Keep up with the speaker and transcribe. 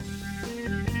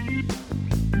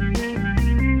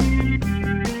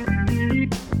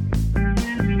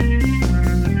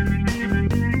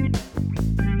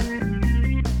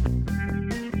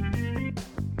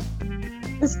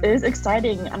It is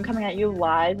exciting. I'm coming at you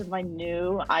live with my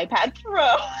new iPad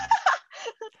Pro.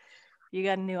 You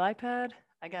got a new iPad?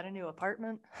 I got a new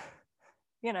apartment.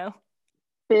 You know.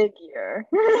 Big year.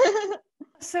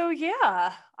 So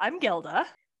yeah, I'm Gilda.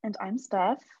 And I'm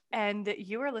Steph. And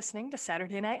you are listening to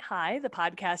Saturday Night High, the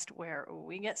podcast where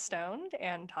we get stoned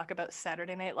and talk about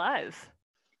Saturday Night Live.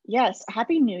 Yes,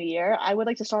 Happy New Year. I would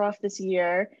like to start off this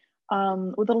year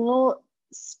with a little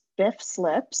spiff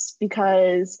slips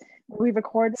because we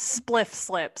record. Spliff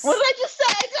slips. What did I just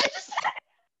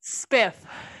say? Spiff.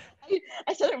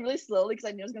 I said it really slowly because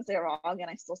I knew I was going to say it wrong and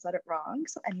I still said it wrong.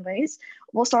 So anyways,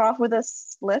 we'll start off with a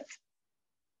spliff.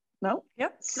 No?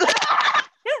 Yep. Yeah,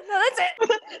 no, that's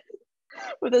it.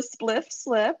 With a spliff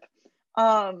slip.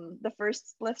 The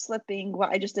first spliff slip being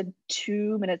what I just did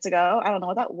 2 minutes ago. I don't know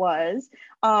what that was.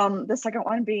 The second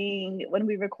one being when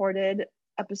we recorded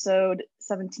episode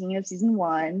 17 of season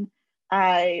 1.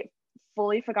 I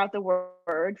fully forgot the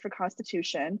word for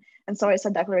Constitution, and so I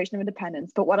said Declaration of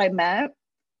Independence. But what I meant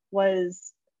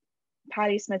was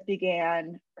Patti Smith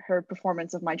began her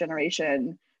performance of My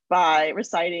Generation by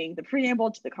reciting the preamble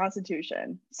to the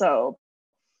Constitution. So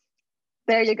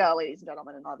there you go, ladies and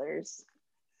gentlemen and others.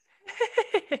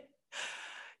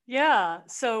 Yeah,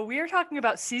 so we are talking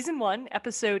about season 1,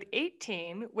 episode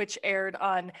 18, which aired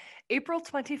on April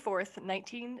 24th,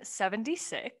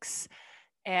 1976.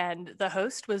 And the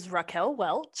host was Raquel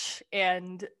Welch,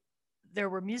 and there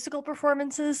were musical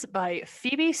performances by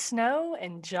Phoebe Snow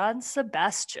and John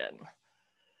Sebastian.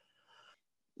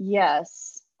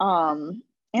 Yes.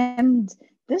 And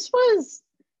this was,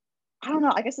 I don't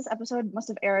know, I guess this episode must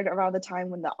have aired around the time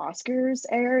when the Oscars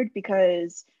aired,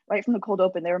 because right from the cold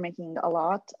open, they were making a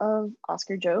lot of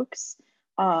Oscar jokes.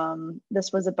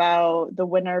 This was about the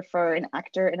winner for an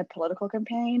actor in a political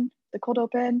campaign, the cold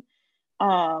open.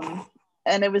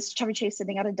 And it was Chevy Chase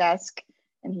sitting at a desk,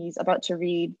 and he's about to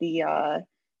read the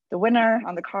winner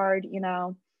on the card,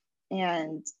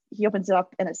 and he opens it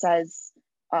up and it says,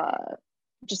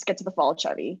 just get to the fall,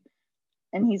 Chevy.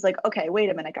 And he's like, okay,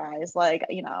 wait a minute, guys. Like,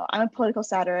 I'm a political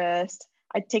satirist.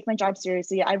 I take my job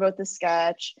seriously. I wrote this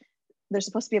sketch. There's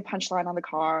supposed to be a punchline on the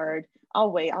card.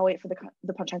 I'll wait for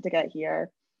the punchline to get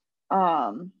here.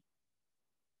 But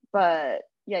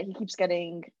yeah, he keeps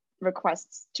getting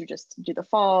requests to just do the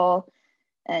fall.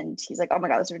 And he's like, oh my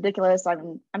God, this is ridiculous.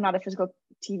 I'm not a physical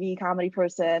TV comedy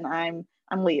person. I'm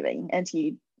leaving. And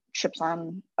he trips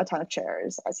on a ton of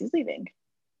chairs as he's leaving.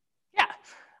 Yeah.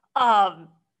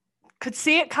 Could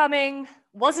see it coming,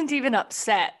 wasn't even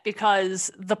upset because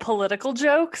the political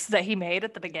jokes that he made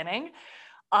at the beginning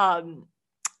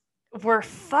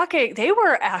they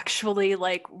were actually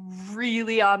like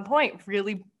really on point,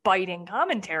 really biting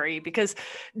commentary, because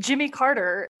Jimmy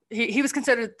Carter, he was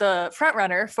considered the front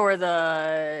runner for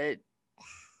the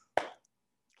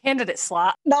candidate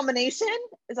slot. Nomination?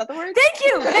 Is that the word? Thank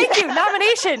you.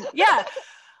 Nomination. Yeah.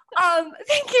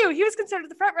 Thank you. He was considered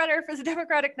the front runner for the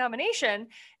Democratic nomination.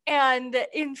 And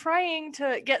in trying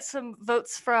to get some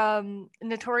votes from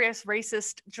notorious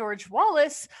racist George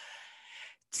Wallace,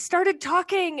 started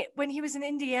talking when he was in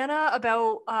Indiana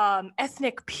about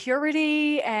ethnic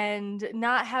purity and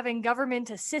not having government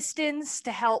assistance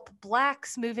to help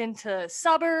Blacks move into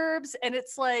suburbs. And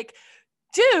it's like,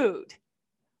 dude,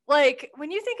 like when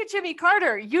you think of Jimmy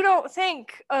Carter, you don't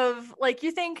think of, like,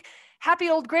 you think happy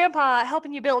old grandpa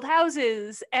helping you build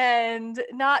houses and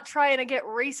not trying to get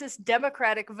racist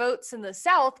Democratic votes in the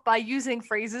South by using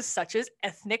phrases such as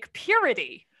ethnic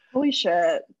purity. Holy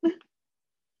shit.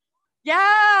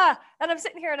 Yeah. And I'm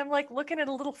sitting here and I'm like looking at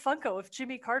a little Funko of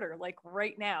Jimmy Carter, like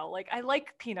right now. Like, I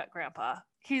like Peanut Grandpa.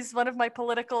 He's one of my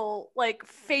political, like,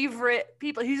 favorite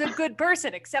people. He's a good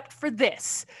person, except for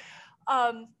this.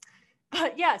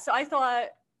 But yeah, so I thought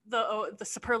the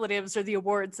superlatives or the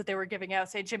awards that they were giving out,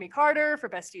 say Jimmy Carter for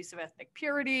best use of ethnic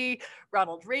purity,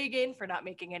 Ronald Reagan for not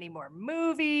making any more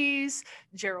movies,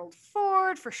 Gerald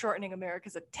Ford for shortening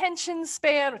America's attention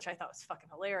span, which I thought was fucking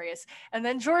hilarious. And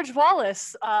then George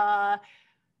Wallace,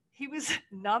 he was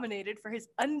nominated for his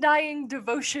undying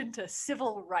devotion to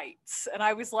civil rights. And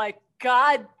I was like,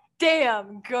 God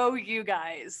damn, go you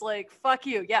guys. Like, fuck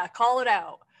you. Yeah, call it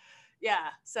out. Yeah,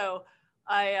 so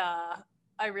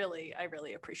I really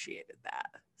appreciated that.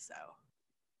 So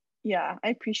yeah, I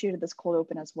appreciated this cold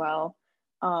open as well.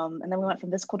 And then we went from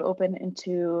this cold open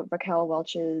into Raquel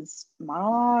Welch's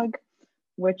monologue,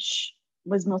 which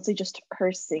was mostly just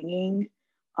her singing.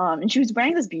 And she was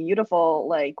wearing this beautiful,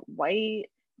 like, white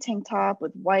tank top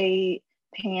with white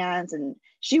pants, and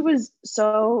she was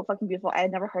so fucking beautiful. I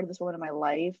had never heard of this woman in my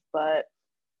life, but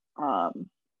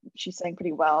she sang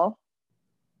pretty well.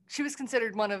 She was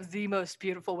considered one of the most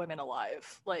beautiful women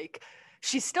alive. Like,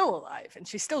 She's still alive and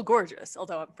she's still gorgeous,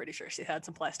 although I'm pretty sure she had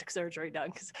some plastic surgery done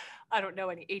because I don't know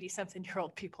any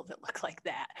 80-something-year-old people that look like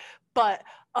that. But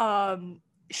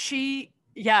she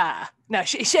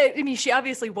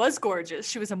obviously was gorgeous.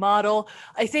 She was a model.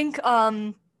 I think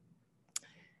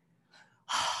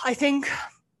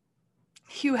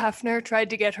Hugh Hefner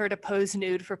tried to get her to pose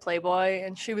nude for Playboy,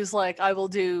 and she was like, I will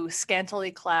do scantily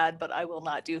clad, but I will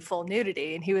not do full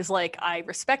nudity. And he was like, I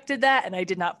respected that, and I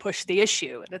did not push the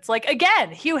issue. And it's like,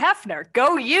 again, Hugh Hefner,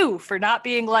 go you for not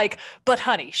being like, but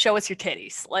honey, show us your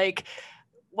titties. Like,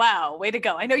 wow, way to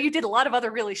go. I know you did a lot of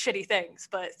other really shitty things,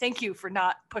 but thank you for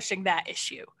not pushing that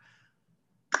issue.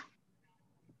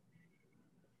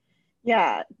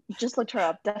 Yeah, just looked her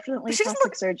up. Definitely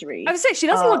plastic surgery. I would say she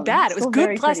doesn't look bad. It was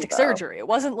good plastic pretty, surgery. It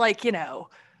wasn't like,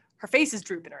 her face is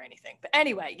drooping or anything. But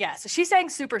anyway, yeah, so she sang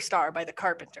Superstar by the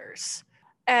Carpenters.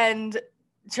 And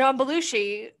John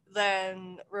Belushi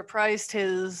then reprised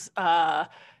his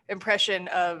impression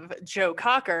of Joe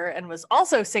Cocker and was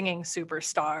also singing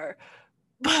Superstar.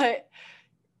 But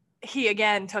he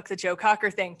again took the Joe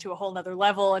Cocker thing to a whole nother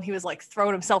level, and he was like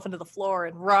throwing himself into the floor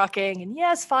and rocking. And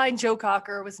yes, fine, Joe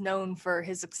Cocker was known for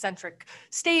his eccentric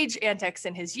stage antics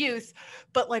in his youth,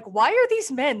 but like, why are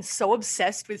these men so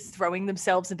obsessed with throwing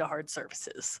themselves into hard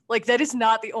surfaces? Like, that is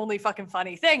not the only fucking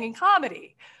funny thing in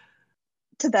comedy.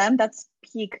 To them, that's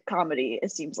peak comedy,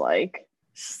 it seems like.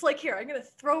 It's just like, here, I'm gonna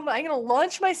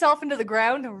launch myself into the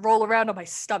ground and roll around on my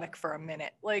stomach for a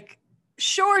minute. Like,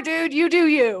 sure, dude, you do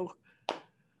you.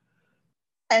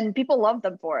 And people loved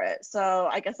them for it, so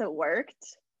I guess it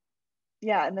worked.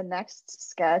 Yeah, and the next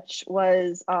sketch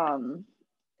was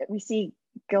we see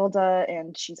Gilda,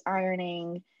 and she's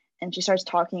ironing, and she starts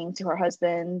talking to her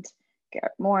husband,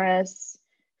 Garrett Morris,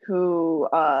 who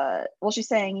she's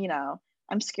saying,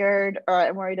 I'm scared, or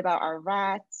I'm worried about our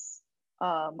rats.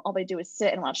 All they do is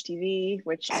sit and watch TV,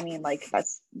 which, I mean, like,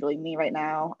 that's really me right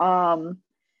now.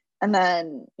 And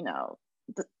then,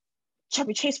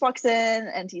 Chevy Chase walks in,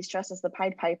 and he's dressed as the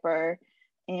Pied Piper,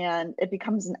 and it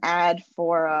becomes an ad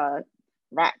for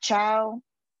rat chow,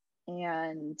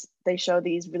 and they show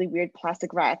these really weird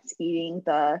plastic rats eating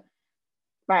the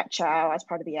rat chow as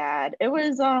part of the ad. It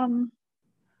was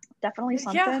definitely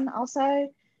something, I'll say.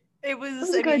 It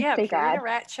was a good fake ad. Purina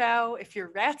Rat Chow, if your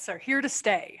rats are here to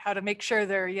stay, how to make sure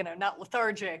they're, not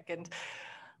lethargic. And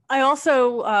I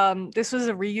also, this was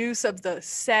a reuse of the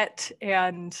set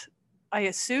and I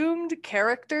assumed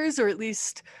characters, or at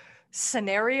least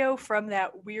scenario from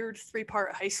that weird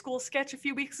 3-part high school sketch a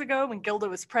few weeks ago when Gilda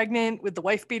was pregnant with the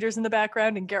wife beaters in the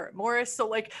background and Garrett Morris. So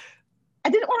like, I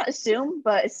didn't want to assume,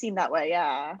 but it seemed that way.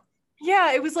 Yeah.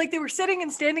 Yeah, it was like they were sitting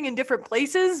and standing in different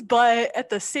places, but at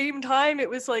the same time, it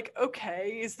was like,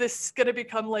 okay, is this going to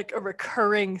become like a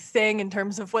recurring thing in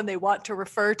terms of when they want to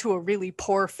refer to a really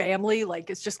poor family? Like,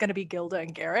 it's just going to be Gilda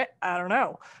and Garrett? I don't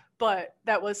know. But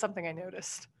that was something I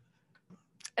noticed.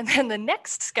 And then the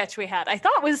next sketch we had, I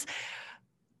thought was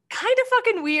kind of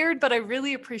fucking weird, but I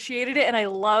really appreciated it. And I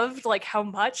loved like how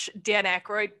much Dan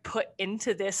Aykroyd put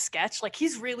into this sketch. Like,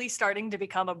 he's really starting to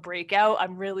become a breakout.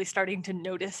 I'm really starting to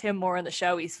notice him more on the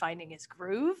show. He's finding his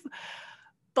groove.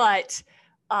 But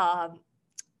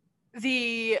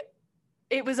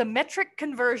it was a metric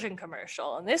conversion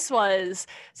commercial. And this was,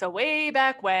 so way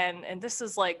back when, and this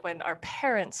is like when our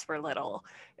parents were little,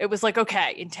 it was like,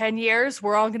 okay, in 10 years,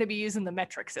 we're all going to be using the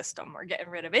metric system. We're getting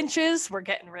rid of inches. We're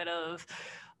getting rid of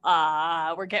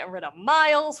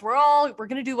miles. We're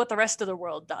going to do what the rest of the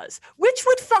world does, which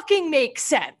would fucking make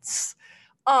sense.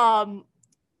 And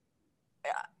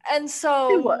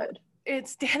so it would.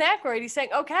 It's Dan Aykroyd. He's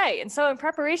saying, okay. And so in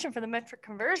preparation for the metric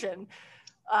conversion,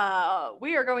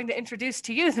 we are going to introduce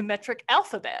to you the metric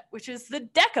alphabet, which is the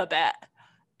decabet.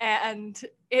 And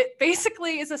it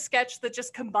basically is a sketch that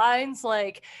just combines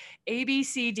like A, B,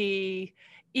 C, D,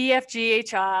 E, F, G,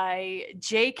 H, I,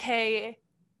 J, K,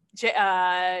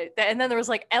 and then there was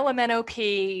like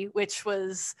LMNOP, which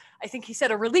was, I think he said,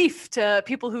 a relief to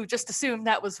people who just assumed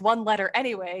that was one letter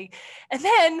anyway. And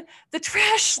then the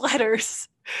trash letters,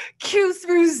 Q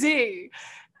through Z.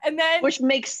 And then, which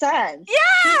makes sense.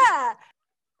 Yeah!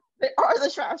 They are the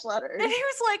trash letters. And he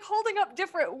was like holding up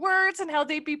different words and how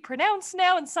they'd be pronounced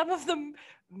now. And some of them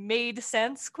made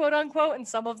sense, quote unquote. And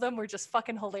some of them were just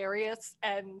fucking hilarious.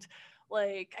 And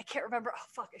like, I can't remember. Oh,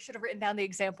 fuck. I should have written down the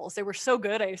examples. They were so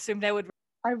good. I assumed I would.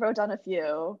 I wrote down a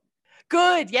few.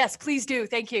 Good. Yes, please do.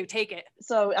 Thank you. Take it.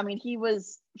 So, I mean, he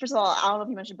was, first of all, I don't know if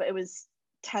you mentioned, but it was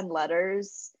 10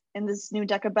 letters in this new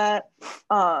decabet.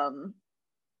 And,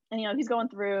 he's going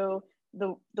through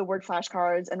the word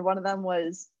flashcards, and one of them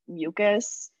was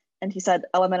mucus, and he said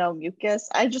elemental mucus.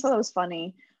 I just thought it was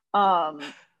funny.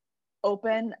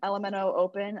 open, LMNO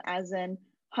open, as in,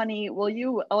 honey, will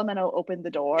you LMNO open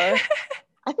the door?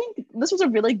 I think this was a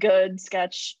really good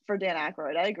sketch for Dan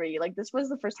Aykroyd. I agree. Like, this was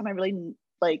the first time I really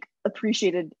like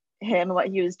appreciated him and what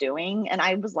he was doing, and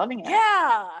I was loving it.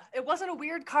 Yeah, it wasn't a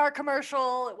weird car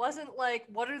commercial. It wasn't like,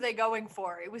 what are they going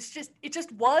for? It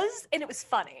just was, and it was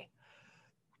funny.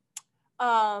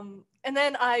 And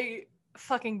then I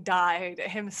fucking died at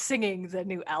him singing the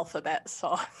new Alphabet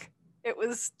song. It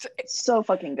was so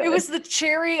fucking good. It was the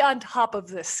cherry on top of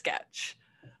this sketch.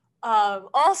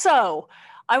 Also,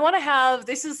 I want to have,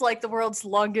 this is like the world's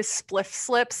longest spliff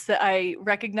slips that I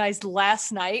recognized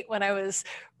last night when I was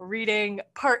reading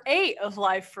part 8 of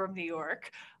Live from New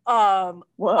York. I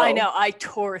know, I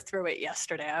tore through it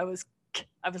yesterday. I was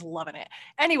loving it.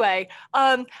 Anyway,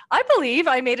 I believe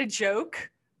I made a joke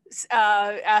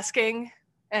asking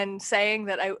and saying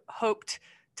that I hoped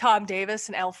Tom Davis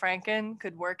and Al Franken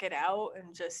could work it out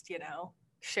and just, you know,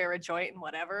 share a joint and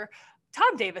whatever.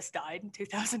 Tom Davis died in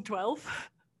 2012.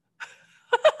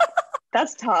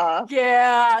 That's tough.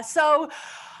 Yeah, so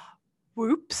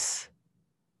whoops.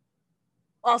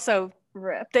 Also,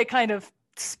 RIP. They kind of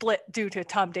split due to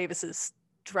Tom Davis's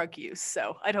drug use,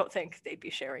 so I don't think they'd be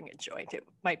sharing a joint. It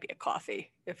might be a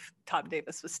coffee if Tom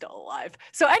Davis was still alive.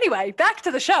 So anyway, back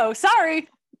to the show. Sorry.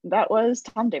 That was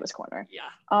Tom Davis Corner.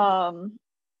 Yeah.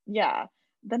 Yeah.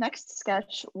 The next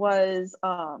sketch was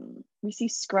we see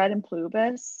Scred and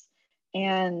Plubis,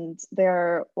 and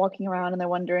they're walking around and they're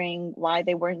wondering why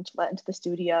they weren't let into the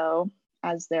studio,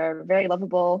 as they're very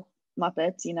lovable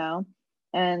Muppets, you know.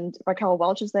 And Raquel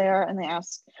Welch is there, and they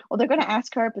ask, well, they're going to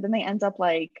ask her, but then they end up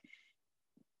like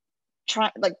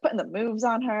putting the moves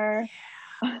on her.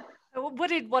 What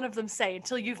did one of them say?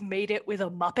 Until you've made it with a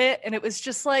Muppet? And it was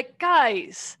just like,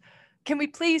 guys, can we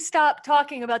please stop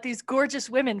talking about these gorgeous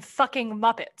women fucking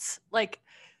Muppets? Like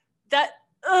that,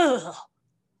 ugh.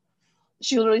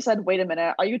 She literally said, wait a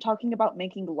minute, are you talking about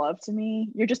making love to me?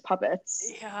 You're just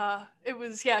puppets. Yeah, it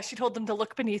was, yeah, she told them to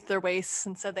look beneath their waists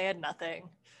and said they had nothing.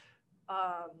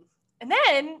 And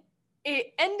then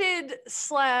it ended /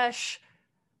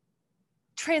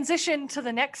 transition to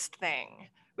the next thing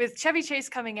with Chevy Chase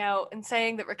coming out and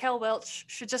saying that Raquel Welch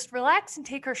should just relax and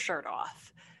take her shirt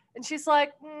off. And she's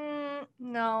like,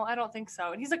 no, I don't think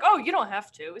so. And he's like, oh, you don't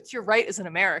have to. It's your right as an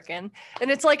American.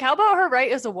 And it's like, how about her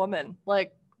right as a woman?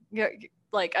 Like,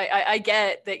 like I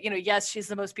get that, you know, yes, she's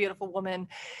the most beautiful woman.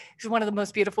 She's one of the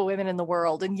most beautiful women in the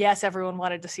world. And yes, everyone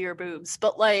wanted to see her boobs.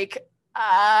 But like,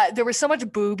 there was so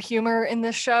much boob humor in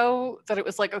this show that it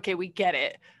was like, okay, we get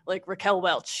it. Like Raquel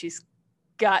Welch, she's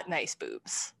got nice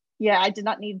boobs. Yeah, I did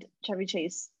not need Chevy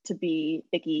Chase to be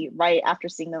icky right after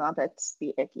seeing the Muppets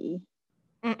be icky.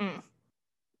 Mm-mm.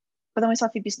 But then we saw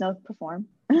Phoebe Snow perform.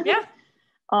 Yeah.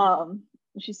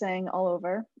 She sang all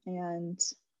over, and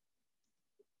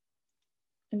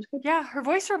it was good. Yeah, her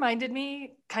voice reminded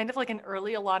me kind of like an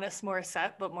early Alanis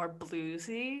Morissette, but more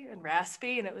bluesy and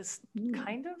raspy, and it was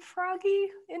kind of froggy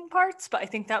in parts, but I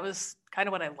think that was kind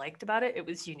of what I liked about it. It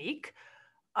was unique.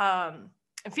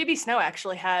 And Phoebe Snow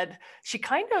actually she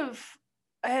kind of,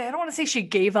 I don't want to say she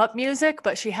gave up music,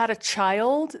 but she had a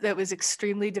child that was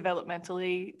extremely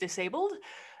developmentally disabled.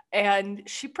 And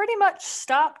she pretty much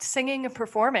stopped singing and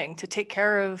performing to take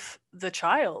care of the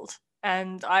child.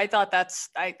 And I thought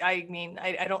I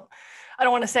don't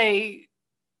want to say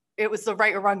it was the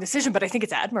right or wrong decision, but I think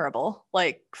it's admirable.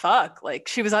 Like, fuck, like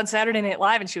she was on Saturday Night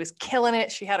Live and she was killing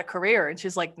it. She had a career and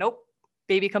she's like, nope,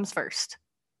 baby comes first.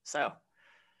 So.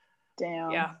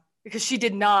 Damn. Yeah, because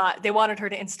they wanted her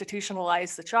to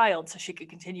institutionalize the child so she could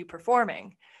continue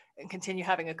performing and continue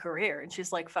having a career. And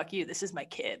she's like, fuck you, this is my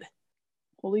kid.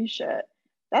 Holy shit.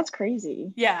 That's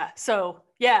crazy. Yeah. So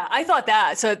yeah, I thought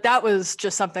that. So that was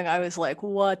just something I was like,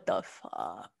 what the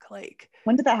fuck? Like,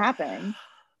 when did that happen?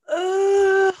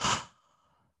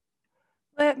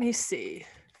 Let me see.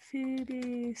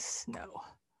 Phoebe Snow.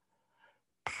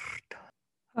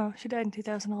 Oh, she died in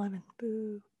 2011.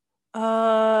 Boo.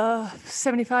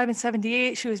 75 and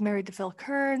 78, she was married to Phil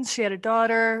Kearns. She had a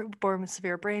daughter born with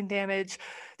severe brain damage.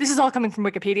 This is all coming from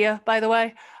Wikipedia, by the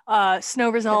way. Snow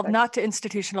resolved not to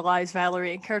institutionalize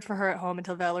Valerie and cared for her at home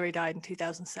until Valerie died in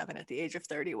 2007 at the age of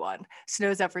 31.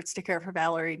 Snow's efforts to care for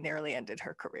Valerie nearly ended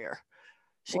her career.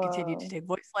 She continued to take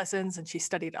voice lessons and she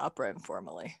studied opera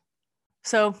informally.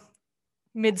 So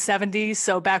mid-70s,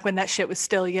 so back when that shit was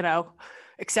still, you know,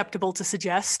 acceptable to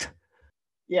suggest.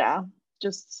 Yeah,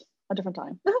 just a different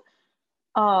time.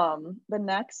 The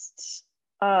next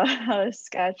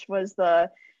sketch was the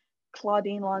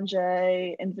Claudine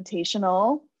Longet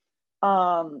Invitational.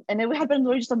 And it had been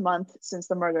literally just a month since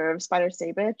the murder of Spider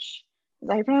Sabich. Is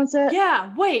that how you pronounce it?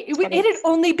 Yeah, wait, it had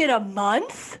only been a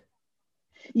month?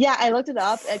 Yeah, I looked it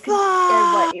up. It could,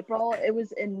 in what, April? It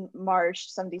was in March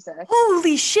 76.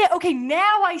 Holy shit. Okay,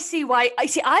 now I see why. I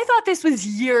thought this was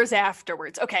years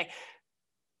afterwards. Okay.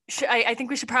 I think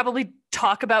we should probably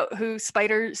talk about who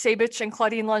Spider Sabich and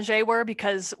Claudine Longet were,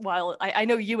 because while I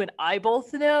know you and I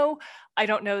both know, I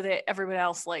don't know that everyone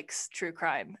else likes true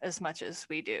crime as much as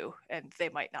we do, and they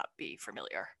might not be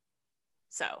familiar.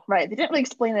 So Right. They didn't really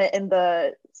explain it in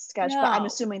the sketch, but I'm no.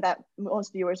 assuming that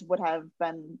most viewers would have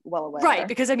been well aware. Right,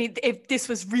 because I mean, if this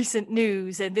was recent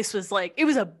news and this was like, it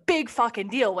was a big fucking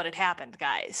deal when it happened,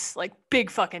 guys. Like,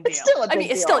 big fucking deal. It's still a big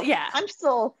it's deal. still, yeah. I'm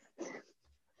still,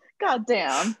 God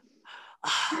damn.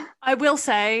 I will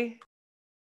say,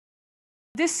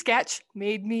 this sketch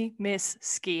made me miss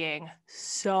skiing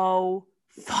so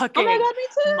fucking Oh my God, me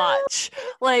too. much.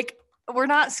 Like, we're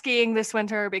not skiing this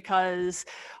winter because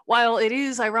while it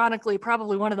is ironically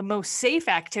probably one of the most safe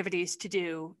activities to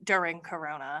do during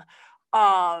Corona,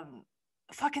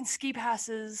 fucking ski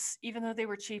passes, even though they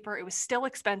were cheaper, it was still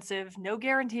expensive. No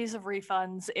guarantees of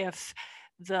refunds if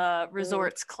the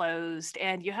resort's closed,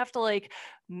 and you have to like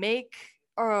make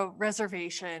a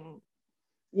reservation.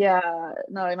 Yeah,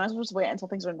 no, I might as well just wait until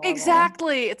things are normal.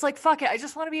 Exactly. It's like, fuck it. I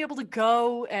just want to be able to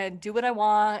go and do what I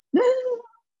want.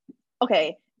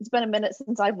 Okay, it's been a minute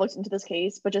since I've looked into this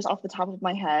case, but just off the top of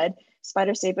my head,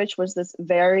 Spider Sabich was this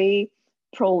very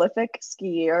prolific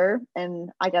skier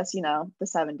in, I guess, the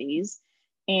 70s,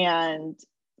 and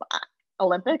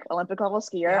Olympic level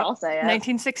skier, Yep. I'll say it.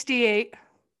 1968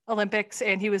 Olympics,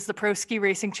 and he was the pro ski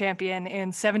racing champion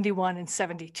in 71 and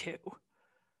 72.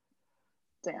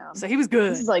 Damn. So he was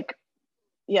good. This is like,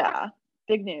 yeah,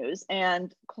 big news.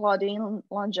 And Claudine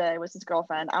Longet was his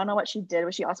girlfriend. I don't know what she did.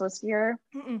 Was she also a skier?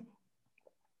 Mm-mm.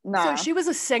 Nah. So she was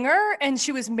a singer, and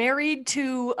she was married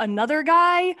to another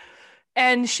guy,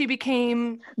 and she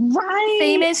became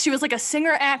famous. She was like a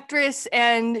singer actress,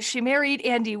 and she married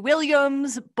Andy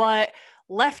Williams, but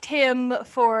left him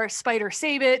for Spider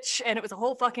Sabich, and it was a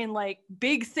whole fucking like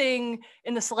big thing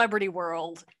in the celebrity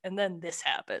world. And then this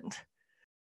happened.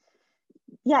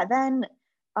 Yeah, then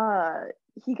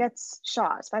he gets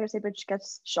shot. Spider Sabich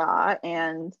gets shot,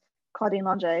 and Claudine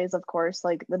Longet is, of course,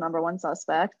 like the number one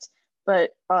suspect.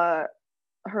 But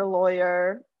her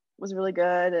lawyer was really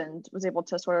good and was able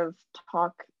to sort of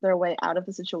talk their way out of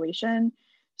the situation.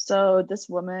 So this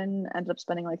woman ended up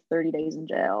spending like 30 days in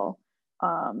jail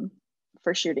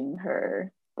for shooting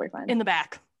her boyfriend. In the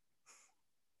back.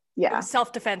 Yeah. It was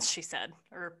self-defense, she said,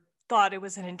 or thought it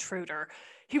was an intruder.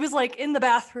 He was like in the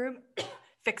bathroom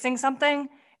fixing something,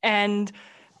 and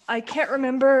I can't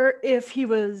remember if he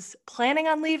was planning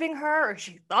on leaving her or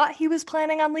she thought he was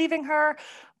planning on leaving her,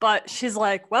 but she's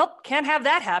like, well, can't have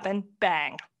that happen.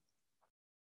 Bang.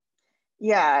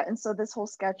 Yeah, and so this whole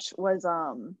sketch was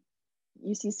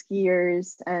you see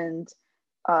skiers and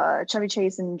Chevy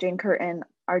Chase and Jane Curtin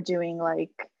are doing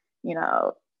like,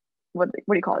 what do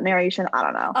you call it? Narration? I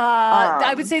don't know.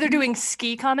 I would say they're doing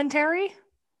ski commentary.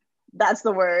 That's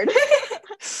the word.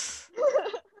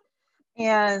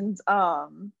 And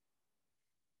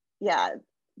yeah,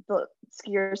 the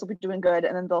skiers will be doing good,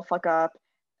 and then they'll fuck up,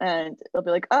 and they'll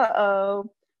be like,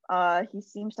 he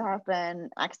seems to have been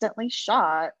accidentally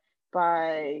shot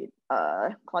by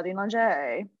Claudine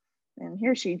Longet. And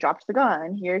here she dropped the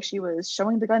gun. Here she was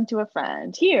showing the gun to a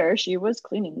friend. Here she was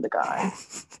cleaning the gun.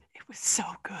 It was so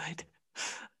good.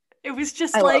 It was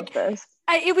just I like, love this.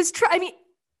 I mean,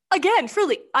 again,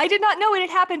 truly, I did not know it had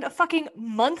happened a fucking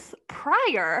month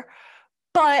prior,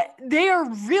 but they are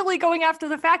really going after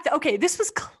the fact that, okay, this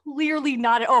was clearly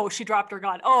not, she dropped her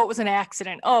gun. Oh, it was an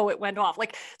accident. Oh, it went off.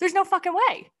 Like, there's no fucking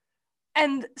way.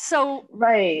 And so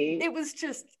right, it was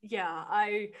just, yeah,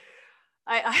 I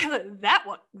that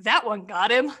one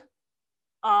got him.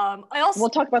 We'll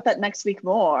talk about that next week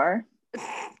more.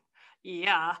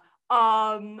 Yeah.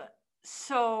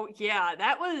 So yeah,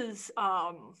 that was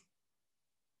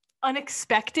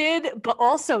unexpected, but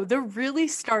also they're really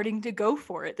starting to go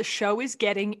for it. The show is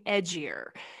getting edgier,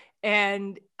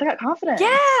 and they got confidence.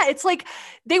 Yeah, it's like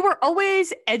they were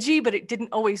always edgy, but it didn't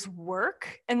always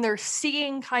work, and they're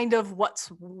seeing kind of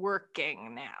what's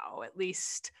working now, at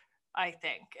least I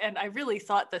think. And I really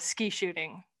thought the skeet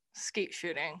shooting,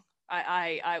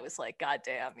 I was like, God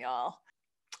damn, y'all.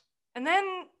 And then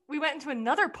we went into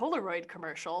another Polaroid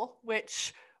commercial,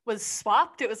 which was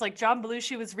swapped. It was like John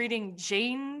Belushi was reading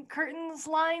Jane Curtin's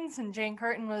lines, and Jane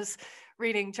Curtin was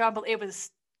reading John Belushi. It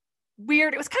was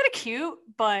weird. It was kind of cute,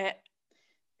 but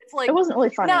it's like, it wasn't really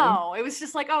funny. No, it was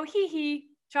just like, oh,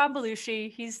 John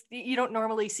Belushi. You don't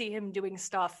normally see him doing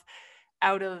stuff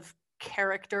out of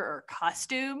character or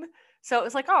costume. So it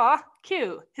was like, oh,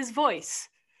 cute. His voice.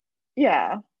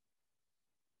 Yeah.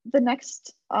 the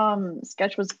next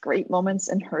sketch was Great Moments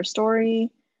in Her Story,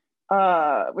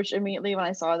 which immediately when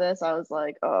I saw this, I was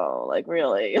like, oh, like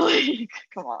really? Like,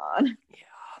 come on.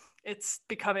 It's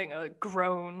becoming a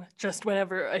groan just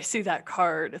whenever I see that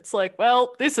card. It's like,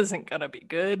 well, this isn't gonna be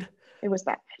good. It was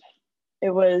bad.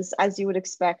 It was, as you would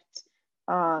expect,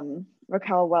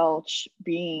 Raquel Welch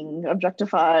being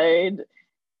objectified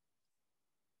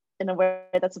in a way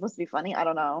that's supposed to be funny. I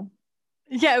don't know.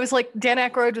 Yeah, it was like Dan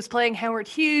Aykroyd was playing Howard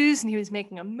Hughes and he was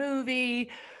making a movie,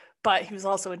 but he was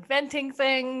also inventing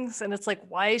things. And it's like,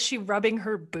 why is she rubbing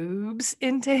her boobs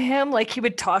into him? Like he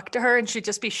would talk to her and she'd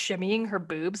just be shimmying her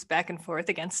boobs back and forth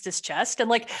against his chest. And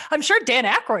like, I'm sure Dan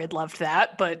Aykroyd loved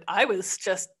that, but I was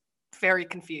just very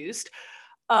confused.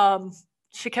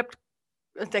 She kept,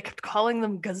 they kept calling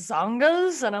them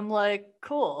gazongas. And I'm like,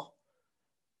 cool.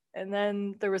 And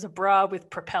then there was a bra with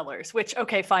propellers, which,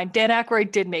 okay, fine. Dan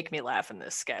Aykroyd did make me laugh in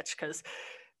this sketch because,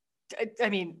 I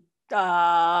mean,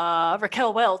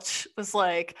 Raquel Welch was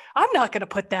like, I'm not going to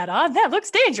put that on. That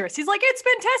looks dangerous. He's like, it's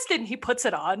been tested. And he puts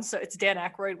it on. So it's Dan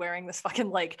Aykroyd wearing this fucking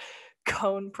like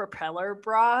cone propeller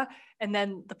bra. And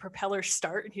then the propellers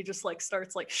start and he just like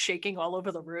starts like shaking all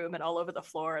over the room and all over the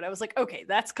floor. And I was like, okay,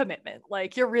 that's commitment.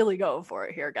 Like, you're really going for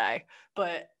it here, guy.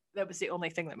 But that was the only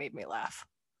thing that made me laugh.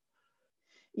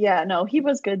 Yeah, no, he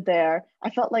was good there. I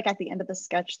felt like at the end of the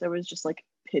sketch, there was just like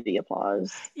pity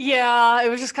applause. Yeah, it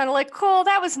was just kind of like, cool,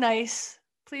 that was nice.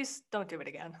 Please don't do it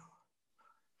again.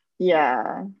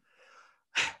 Yeah.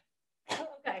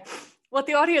 Okay. What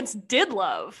the audience did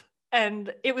love,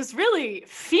 and it was really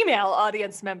female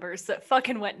audience members that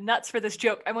fucking went nuts for this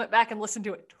joke. I went back and listened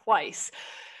to it twice.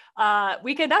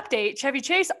 Weekend update, Chevy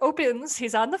Chase opens,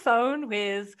 he's on the phone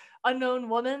with unknown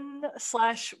woman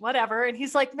 / whatever, and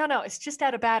he's like, no, it's just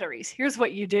out of batteries. Here's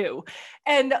what you do.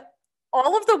 And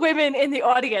all of the women in the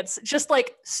audience just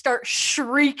like start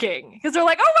shrieking because they're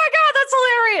like, oh my God, that's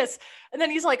hilarious. And then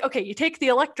he's like, okay, you take the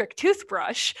electric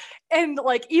toothbrush, and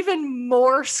like even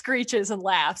more screeches and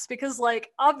laughs because like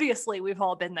obviously we've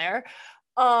all been there.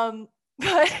 But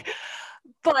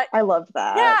I love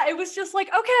that. Yeah, it was just like,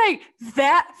 okay,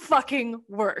 that fucking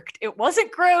worked. It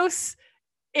wasn't gross.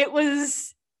 It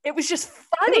was just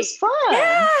funny. It was fun.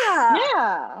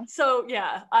 Yeah. So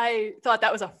yeah, I thought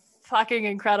that was a fucking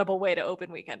incredible way to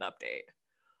open Weekend Update.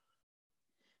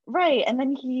 Right. And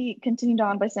then he continued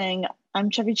on by saying, I'm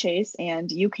Chevy Chase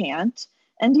and you can't.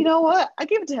 And you know what? I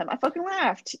gave it to him. I fucking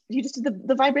laughed. He just did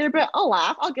the vibrator bit. I'll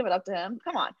laugh. I'll give it up to him.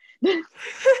 Come on.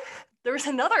 There was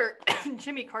another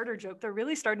Jimmy Carter joke. They're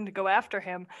really starting to go after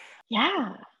him.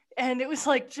 Yeah. And it was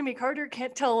like, Jimmy Carter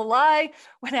can't tell a lie.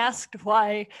 When asked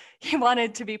why he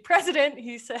wanted to be president,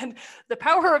 he said the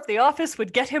power of the office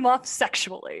would get him off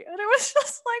sexually. And it was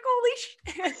just like,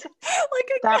 holy shit.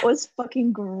 That was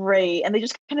fucking great. And they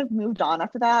just kind of moved on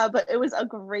after that, but it was a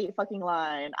great fucking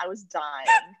line. I was dying.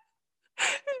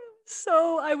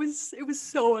 It was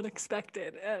so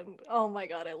unexpected. And oh my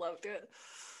God, I loved it.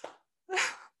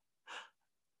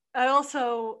 I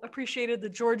also appreciated the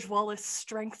George Wallace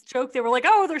strength joke. They were like,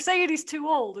 oh, they're saying he's too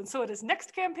old. And so at his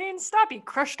next campaign stop, he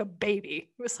crushed a baby.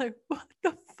 It was like, what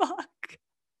the fuck?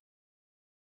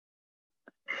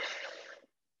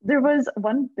 There was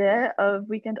one bit of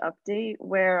Weekend Update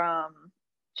where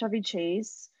Chevy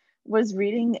Chase was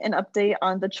reading an update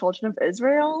on the children of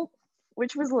Israel,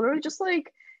 which was literally just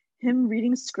like him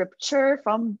reading scripture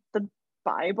from the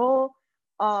Bible.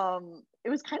 It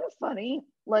was kind of funny.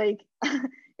 Like,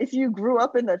 if you grew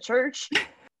up in the church,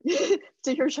 to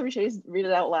hear Chevy Chase read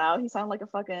it out loud, he sounded like a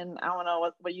fucking, I don't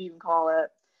know what you even call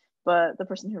it, but the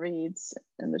person who reads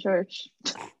in the church.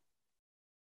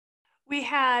 We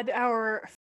had our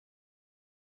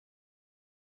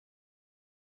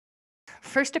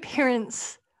first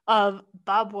appearance of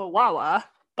Bob Wawawa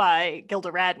by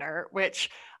Gilda Radner, which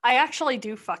I actually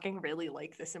do fucking really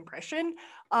like this impression,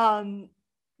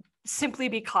 simply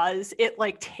because it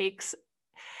takes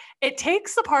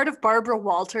the part of Barbara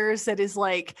Walters that is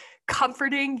like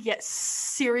comforting yet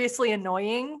seriously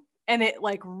annoying, and it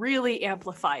like really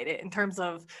amplified it in terms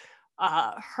of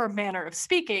her manner of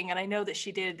speaking. And I know that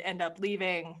she did end up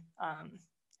leaving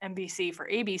NBC for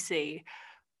ABC,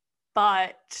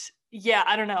 but yeah,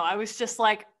 I don't know. I was just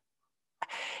like,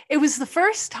 it was the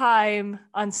first time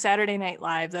on Saturday Night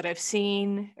Live that I've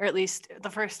seen, or at least the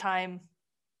first time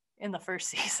in the first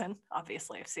season.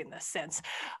 Obviously, I've seen this since.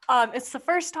 It's the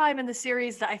first time in the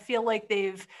series that I feel like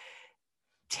they've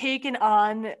taken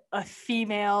on a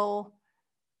female.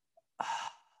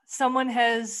 Someone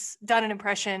has done an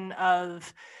impression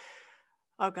of,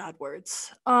 oh God,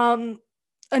 words. A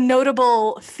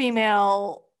notable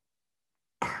female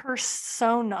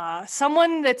persona,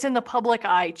 someone that's in the public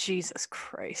eye. Jesus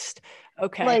Christ.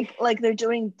 Okay. Like they're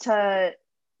doing to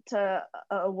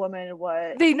a woman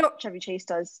what They know. Chevy Chase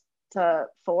does to Yeah,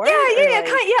 Ford,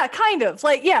 or like kind of.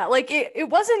 Like, yeah, like it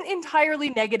wasn't entirely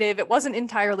negative. It wasn't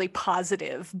entirely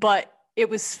positive, but it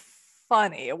was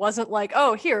funny. It wasn't like,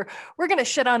 oh, here, we're gonna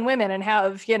shit on women and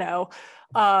have,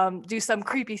 do some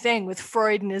creepy thing with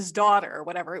Freud and his daughter or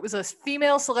whatever. It was a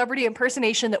female celebrity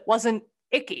impersonation that wasn't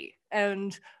icky,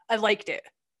 and I liked it,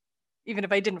 even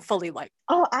if I didn't fully like.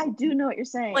 oh, I do know what you're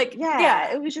saying. Like, Yeah,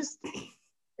 yeah. it was just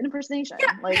an impersonation.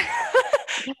 Yeah. Like,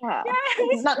 yeah,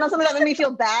 Yes. not something that made me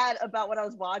feel bad about what I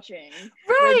was watching, which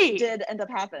Right. did end up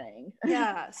happening.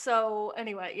 Yeah. So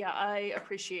anyway, yeah, I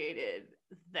appreciated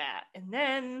that. And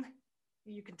then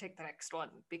you can take the next one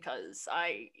because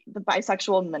The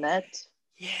bisexual minute.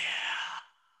 yeah.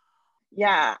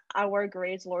 Yeah, our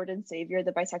great Lord and Savior,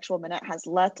 the bisexual minute, has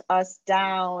let us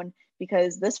down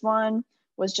because this one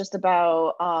was just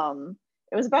about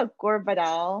it was about Gore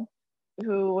Vidal,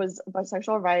 who was a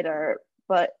bisexual writer,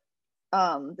 but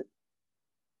um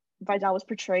Vidal was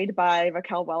portrayed by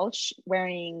Raquel Welch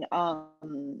wearing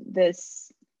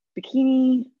this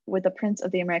bikini with the print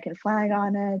of the American flag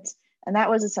on it. And that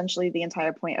was essentially the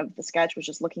entire point of the sketch, was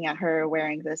just looking at her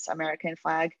wearing this American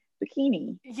flag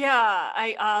bikini.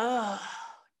 Yeah,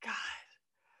 God.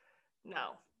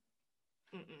 No.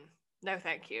 Mm-mm. No,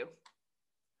 thank you.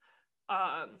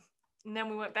 And then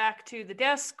we went back to the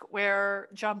desk where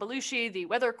John Belushi, the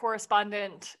weather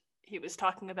correspondent, he was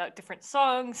talking about different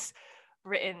songs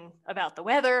written about the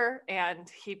weather, and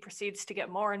he proceeds to get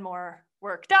more and more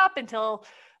worked up until,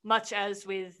 much as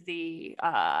with the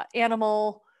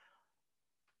animal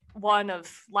one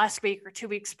of last week or 2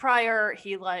 weeks prior,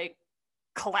 he like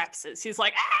collapses. He's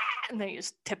like, ah, and then he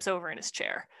just tips over in his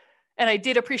chair. And I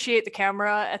did appreciate the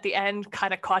camera at the end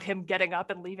kind of caught him getting up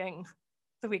and leaving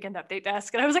the Weekend Update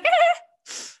desk. And I was like,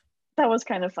 eh. That was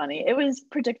kind of funny. It was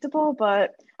predictable,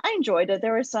 but I enjoyed it.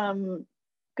 There were some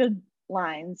good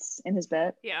lines in his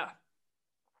bit. Yeah.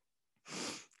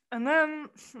 And then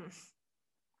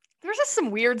there's just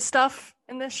some weird stuff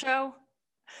in this show.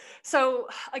 So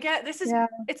again,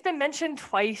 it's been mentioned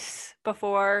twice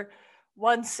before,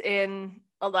 once in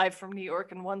A Live from New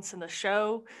York and once in the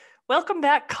show. Welcome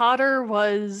Back, Kotter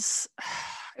was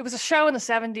a show in the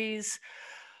 70s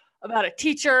about a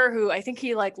teacher who I think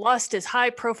he like lost his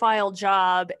high profile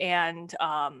job, and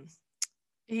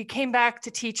he came back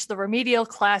to teach the remedial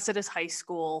class at his high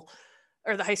school,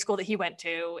 or the high school that he went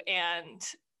to. And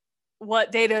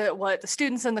what the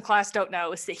students in the class don't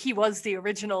know is that he was the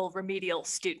original remedial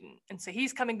student. And so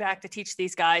he's coming back to teach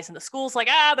these guys, and the school's like,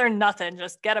 they're nothing,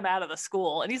 just get them out of the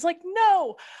school. And he's like,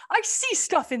 no, I see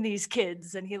stuff in these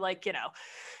kids. And he like,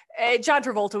 John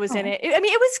Travolta was in it. I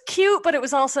mean, it was cute, but it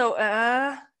was also,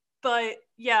 but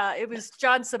yeah, it was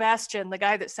John Sebastian, the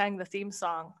guy that sang the theme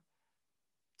song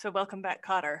to Welcome Back,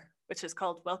 Kotter, which is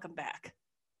called Welcome Back.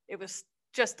 It was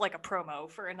just like a promo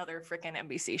for another freaking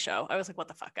NBC show. I was like, what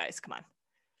the fuck, guys? Come on.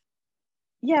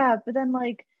 Yeah, but then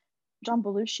like John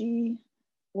Belushi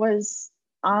was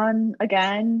on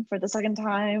again for the second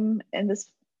time in this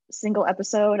single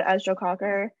episode as Joe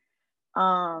Cocker.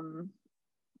 Also,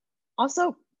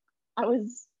 I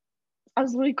was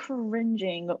really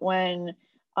cringing when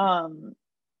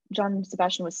John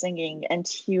Sebastian was singing, and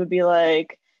he would be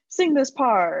like, sing this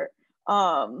part,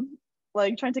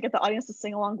 like trying to get the audience to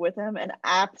sing along with him, and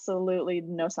absolutely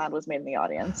no sound was made in the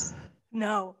audience.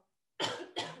 No.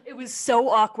 It was so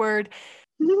awkward.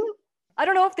 I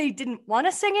don't know if they didn't want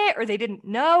to sing it or they didn't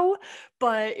know,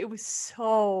 but it was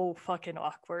so fucking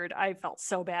awkward. I felt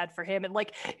so bad for him. And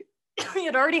like, he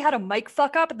had already had a mic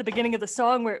fuck up at the beginning of the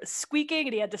song where it was squeaking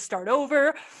and he had to start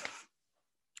over.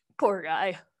 Poor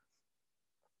guy.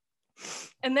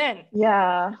 And then,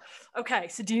 yeah. Okay,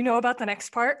 so do you know about the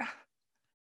next part?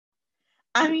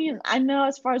 I mean, I know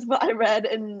as far as what I read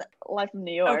in Live from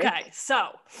New York. Okay, so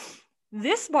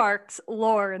this marks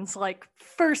Lorne's like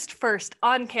first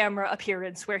on camera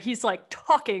appearance where he's like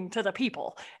talking to the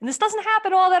people. And this doesn't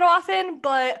happen all that often,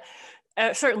 but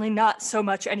certainly not so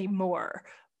much anymore.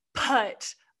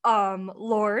 But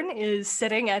Lorne is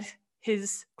sitting at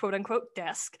his quote unquote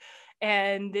desk,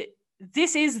 and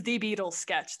this is the Beatles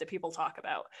sketch that people talk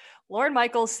about. Lorne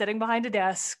Michaels sitting behind a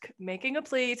desk, making a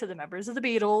plea to the members of the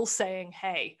Beatles, saying,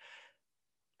 hey,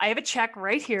 I have a check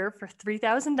right here for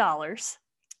 $3,000.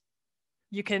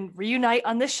 You can reunite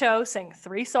on this show, sing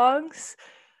 3 songs.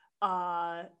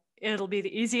 It'll be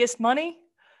the easiest money,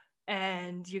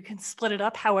 and you can split it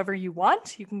up however you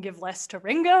want. You can give less to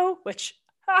Ringo, which,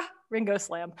 Ringo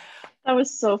slam. That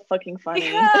was so fucking funny.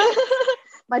 Yeah.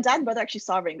 My dad and brother actually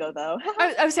saw Ringo, though.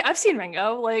 I've seen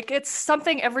Ringo. Like, it's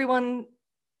something everyone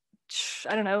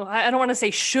I don't know, I don't want to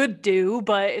say should do,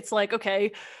 but it's like,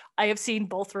 okay, I have seen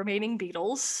both remaining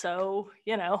Beatles, so,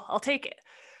 you know, I'll take it.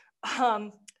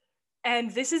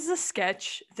 And this is a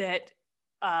sketch that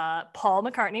Paul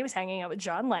McCartney was hanging out with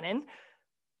John Lennon,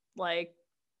 like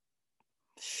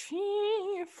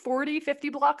 40, 50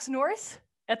 blocks north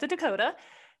at the Dakota.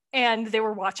 And they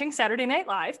were watching Saturday Night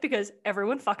Live because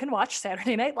everyone fucking watched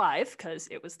Saturday Night Live because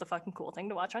it was the fucking cool thing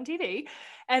to watch on TV.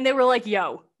 And they were like,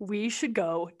 yo, we should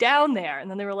go down there.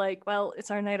 And then they were like, well, it's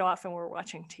our night off and we're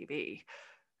watching TV.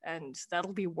 And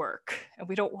that'll be work. And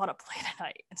we don't want to play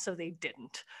tonight. And so they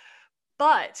didn't.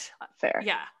 But fair.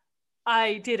 Yeah,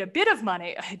 I did a bit of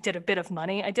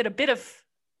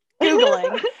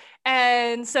Googling.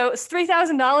 And so it's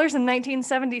 $3,000 in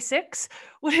 1976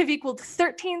 would have equaled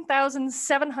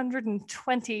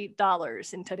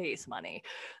 $13,720 in today's money.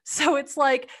 So it's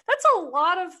like, that's a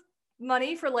lot of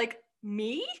money for like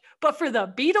me, but for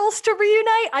the Beatles to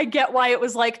reunite, I get why it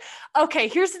was like, okay,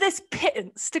 here's this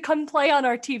pittance to come play on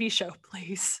our TV show,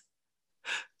 please.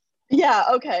 Yeah,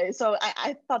 okay. So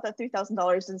I thought that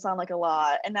 $3,000 didn't sound like a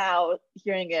lot. And now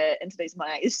hearing it in today's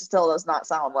money, it still does not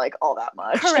sound like all that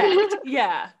much. Correct.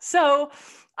 Yeah. So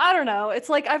I don't know. It's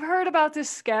like I've heard about this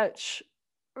sketch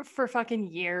for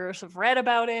fucking years. I've read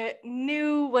about it,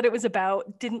 knew what it was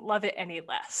about, didn't love it any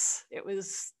less.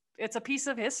 It's a piece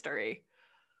of history.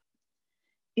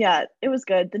 Yeah, it was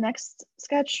good. The next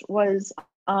sketch was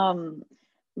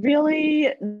really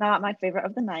not my favorite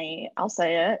of the night, I'll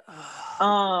say it.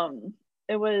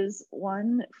 It was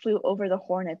One Flew Over the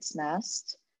Hornet's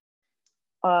Nest.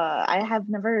 I have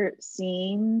never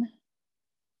seen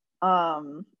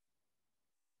what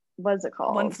is it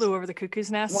called? One Flew Over the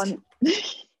Cuckoo's Nest.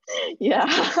 Yeah.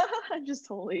 I'm just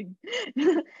totally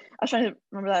I was trying to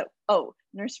remember that. Oh,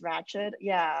 Nurse Ratched,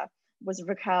 yeah, was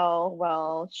Raquel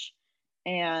Welch,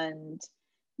 and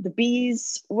the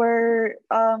bees were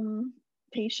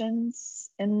patients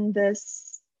in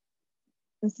this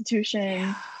institution.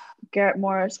 Yeah. Garrett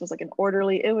Morris was like an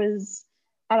orderly. It was,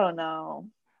 I don't know.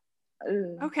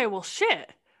 Ugh. Okay, well,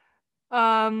 shit.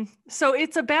 So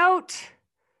it's about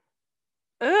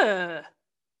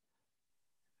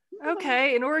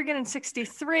okay, in Oregon in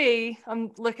 1963,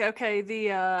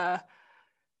 the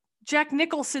Jack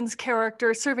Nicholson's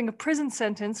character serving a prison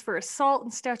sentence for assault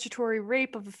and statutory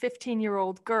rape of a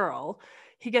 15-year-old girl.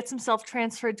 He gets himself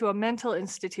transferred to a mental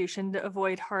institution to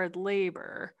avoid hard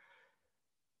labor.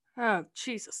 Oh,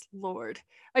 Jesus Lord.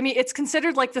 I mean, it's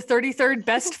considered like the 33rd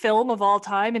best film of all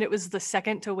time, and it was the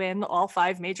second to win all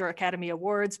 5 major Academy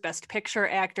Awards: Best Picture,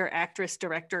 Actor, Actress,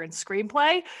 Director, and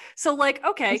Screenplay. So, like,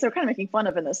 okay. So they're kind of making fun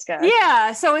of in this sketch.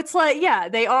 Yeah, so it's like, yeah,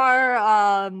 they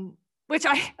are, which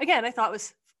I thought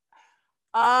was,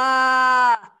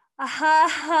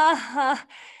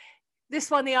 this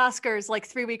won the Oscars like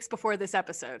 3 weeks before this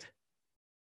episode.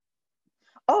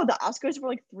 Oh, the Oscars were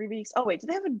like 3 weeks. Oh, wait, did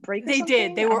they have a break? They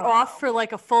did. They were off for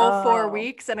like a full 4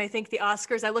 weeks. And I think the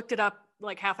Oscars, I looked it up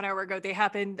like half an hour ago, they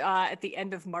happened at the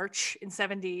end of March in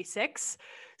 1976.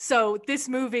 So this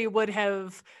movie would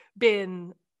have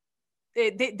been,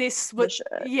 this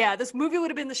movie would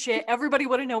have been the shit. Everybody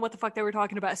would have known what the fuck they were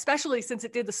talking about, especially since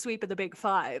it did the sweep of the Big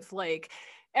Five. Like,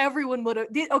 everyone would have,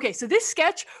 okay, so this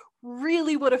sketch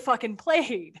really would have fucking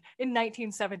played in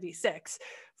 1976.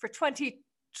 For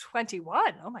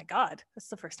 2021, oh my god, that's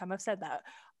the first time I've said that,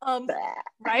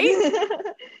 right?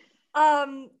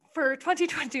 For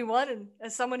 2021, and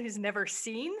as someone who's never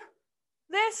seen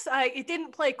this, it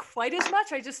didn't play quite as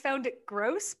much. I just found it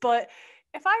gross. But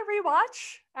if I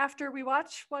rewatch after we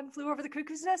watch One Flew Over the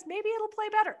Cuckoo's Nest, maybe it'll play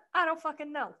better. I don't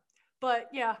fucking know. But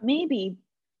yeah, maybe.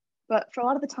 But for a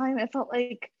lot of the time, it felt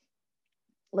like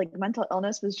mental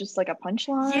illness was just like a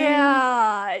punchline.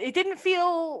 Yeah, it didn't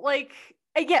feel like.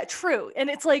 Yeah, true. And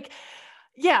it's like,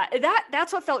 yeah,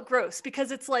 that's what felt gross,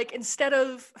 because it's like, instead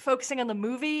of focusing on the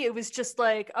movie, it was just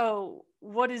like, oh,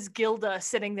 what is Gilda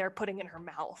sitting there putting in her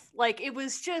mouth? Like, it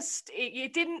was just,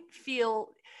 it didn't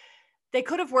feel, they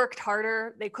could have worked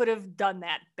harder. They could have done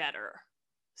that better.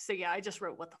 So yeah, I just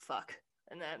wrote, what the fuck?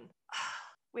 And then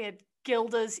we had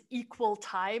Gilda's equal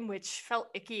time, which felt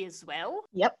icky as well.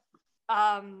 Yep.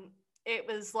 It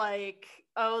was like,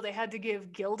 oh, they had to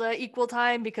give Gilda equal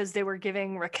time because they were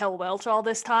giving Raquel Welch all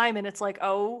this time. And it's like,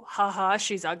 oh, haha,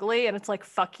 she's ugly. And it's like,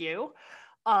 fuck you.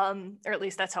 Or at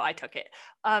least that's how I took it.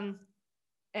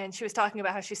 And she was talking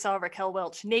about how she saw Raquel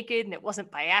Welch naked and it wasn't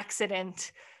by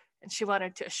accident. And she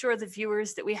wanted to assure the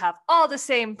viewers that we have all the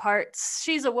same parts.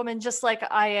 She's a woman just like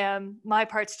I am. My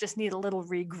parts just need a little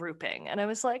regrouping. And I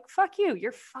was like, fuck you,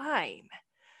 you're fine.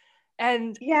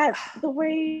 And yeah, the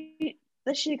way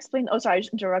that she explained, oh, sorry, I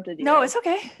just interrupted you. No, it's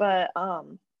okay. But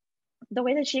the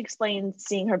way that she explained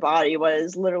seeing her body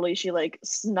was literally she like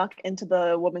snuck into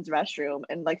the woman's restroom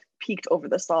and like peeked over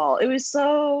the stall. It was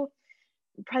so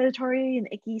predatory and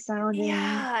icky sounding.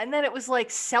 Yeah, and then it was like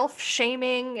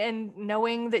self-shaming and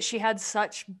knowing that she had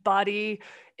such body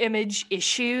image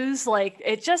issues, like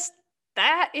it just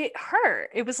that it hurt.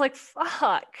 It was like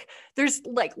fuck. There's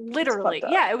like literally,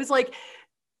 yeah, it was like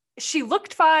she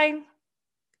looked fine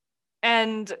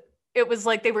and it was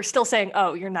like they were still saying,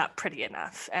 "Oh, you're not pretty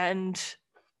enough." And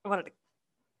I wanted to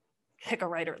kick a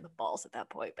writer in the balls at that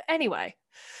point. But anyway.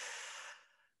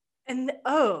 And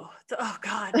oh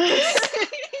god.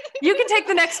 You can take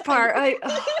the next part.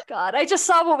 Oh god, I just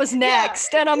saw what was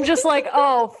next, and I'm just like,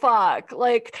 oh fuck.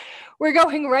 Like, we're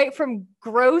going right from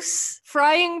gross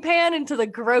frying pan into the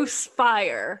gross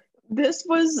fire. This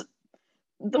was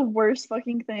the worst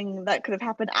fucking thing that could have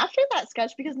happened after that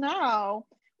sketch, because now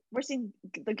we're seeing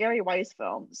the Gary Weiss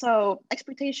film. So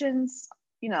expectations,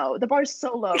 you know, the bar's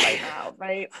so low right now,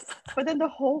 right? But then the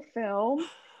whole film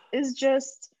is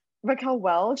just Raquel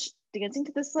Welch dancing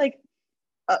to this like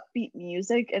upbeat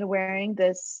music and wearing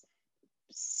this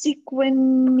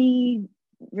sequiny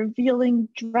revealing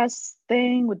dress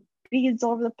thing with beads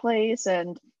all over the place,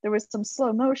 and there was some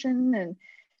slow motion, and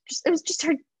just it was just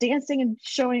her dancing and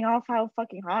showing off how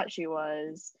fucking hot she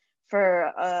was for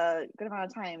a good amount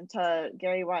of time to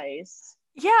Gary Weiss.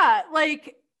 Yeah,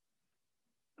 like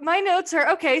my notes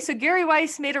are okay. So Gary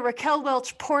Weiss made a Raquel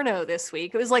Welch porno this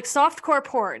week. It was like softcore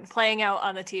porn playing out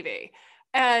on the TV.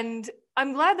 And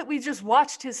I'm glad that we just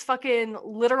watched his fucking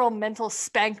literal mental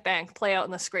spank bank play out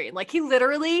on the screen. Like he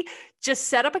literally just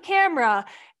set up a camera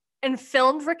and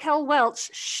filmed Raquel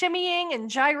Welch shimmying and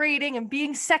gyrating and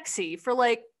being sexy for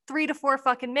like 3 to 4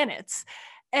 fucking minutes.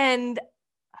 And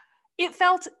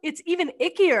it's even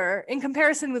ickier in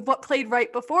comparison with what played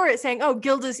right before it, saying, oh,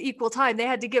 Gilda's equal time. They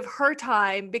had to give her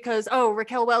time because, oh,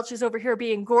 Raquel Welch is over here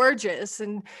being gorgeous.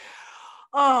 And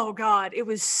oh God, it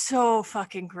was so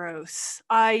fucking gross.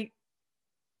 I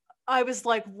was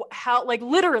like, how, like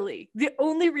literally the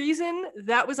only reason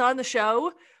that was on the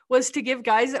show was to give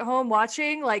guys at home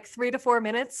watching like 3 to 4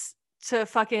 minutes to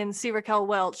fucking see Raquel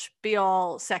Welch be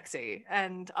all sexy.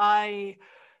 And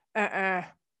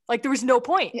like there was no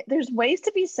point. Yeah, there's ways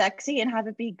to be sexy and have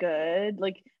it be good,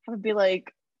 like have it be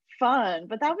like fun,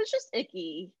 but that was just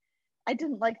icky. I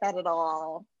didn't like that at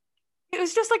all. It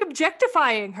was just like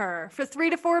objectifying her for 3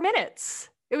 to 4 minutes.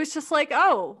 It was just like,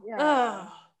 oh, yeah.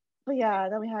 But yeah,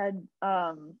 then we had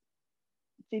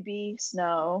Phoebe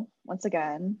Snow once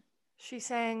again. She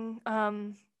sang,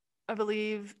 I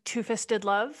believe, Two-Fisted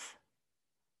Love.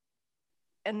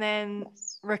 And then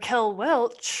Raquel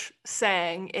Welch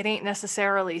sang It Ain't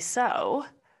Necessarily So.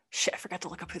 Shit, I forgot to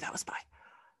look up who that was by.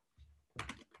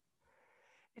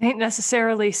 It Ain't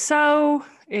Necessarily So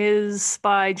is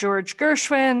by George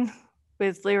Gershwin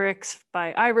with lyrics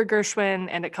by Ira Gershwin,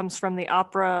 and it comes from the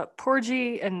opera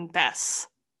Porgy and Bess.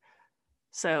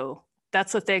 So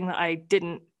that's a thing that I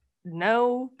didn't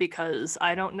know because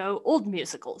I don't know old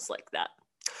musicals like that.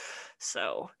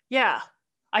 So yeah.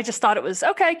 I just thought it was,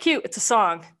 okay, cute, it's a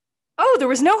song. Oh, there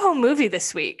was no home movie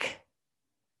this week,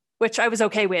 which I was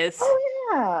okay with.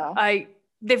 Oh, yeah.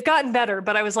 They've gotten better,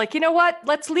 but I was like, you know what?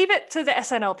 Let's leave it to the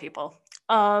SNL people.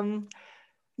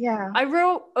 Yeah. I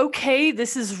wrote, okay,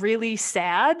 this is really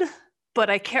sad, but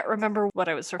I can't remember what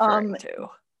I was referring to.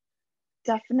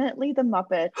 Definitely the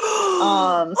Muppets.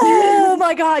 Oh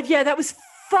my God, yeah, that was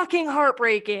fucking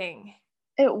heartbreaking.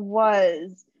 It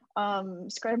was.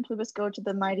 Scred and Plubis go to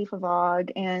the Mighty Favog,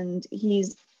 and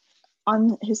he's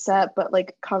on his set, but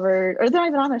like covered, or they're not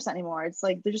even on their set anymore. It's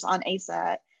like they're just on a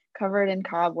set, covered in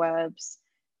cobwebs.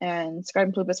 And Scred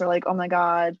and Plubis are like, "Oh my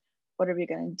God, what are we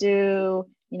gonna do?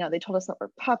 You know, they told us that we're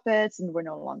puppets, and we're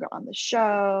no longer on the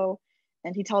show."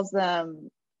 And he tells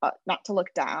them not to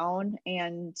look down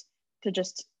and to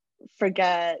just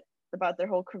forget about their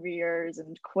whole careers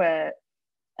and quit.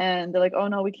 And they're like, oh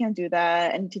no, we can't do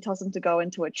that. And he tells them to go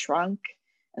into a trunk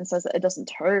and says that it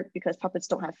doesn't hurt because puppets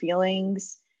don't have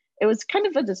feelings. It was kind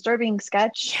of a disturbing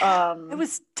sketch. Yeah, it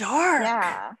was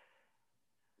dark.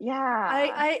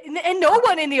 Yeah. And no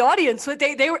one in the audience,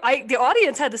 the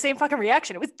audience had the same fucking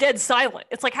reaction. It was dead silent.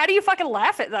 It's like, how do you fucking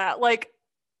laugh at that? Like,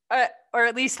 or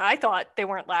at least I thought they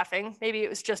weren't laughing. Maybe it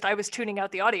was just I was tuning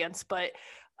out the audience, but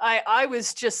I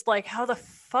was just like, how the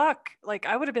fuck? Like,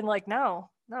 I would have been like,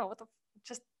 no, what the,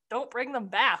 just don't bring them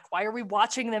back. Why are we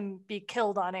watching them be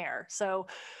killed on air? So,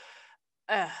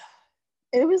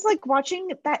 it was like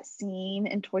watching that scene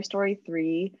in Toy Story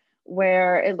 3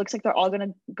 where it looks like they're all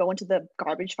gonna go into the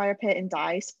garbage fire pit and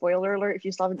die. Spoiler alert if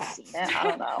you still haven't seen it. I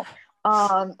don't know.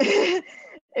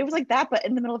 It was like that, but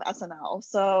in the middle of SNL.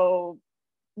 So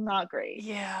not great.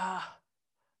 Yeah.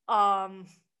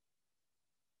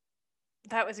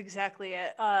 That was exactly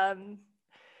it.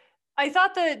 I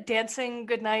thought the dancing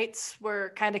goodnights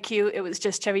were kind of cute. It was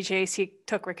just Chevy Chase. He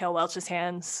took Raquel Welch's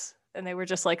hands and they were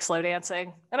just like slow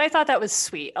dancing. And I thought that was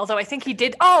sweet. Although I think he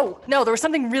did. Oh, no, there was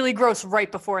something really gross right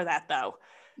before that, though.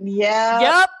 Yeah.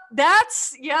 Yep.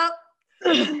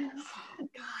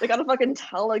 They got a fucking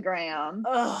telegram.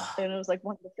 Ugh. And it was like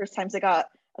one of the first times they got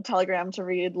a telegram to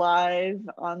read live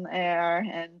on the air.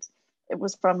 And it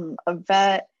was from a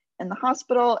vet in the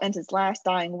hospital, and his last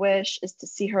dying wish is to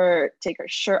see her take her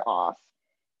shirt off.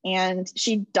 And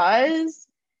she does,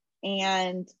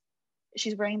 and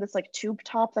she's wearing this like tube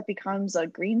top that becomes a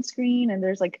green screen, and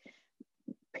there's like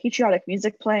patriotic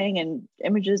music playing and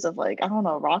images of like, I don't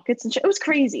know, rockets and shit. It was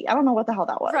crazy. I don't know what the hell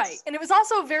that was. Right. And it was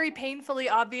also very painfully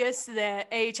obvious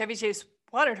that Chevy Chase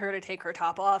wanted her to take her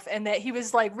top off, and that he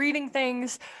was like reading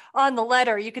things on the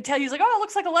letter. You could tell he was like, oh, it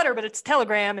looks like a letter, but it's a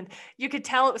telegram. And you could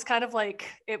tell it was kind of like,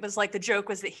 it was like the joke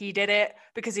was that he did it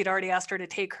because he'd already asked her to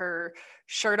take her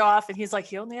shirt off. And he's like,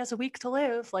 he only has a week to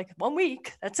live, like 1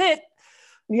 week. That's it.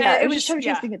 Yeah, it was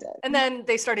just being a dick. And then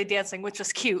they started dancing, which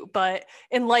was cute. But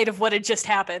in light of what had just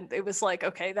happened, it was like,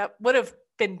 okay, that would have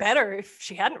been better if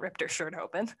she hadn't ripped her shirt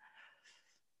open.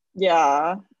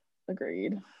 Yeah,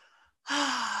 agreed.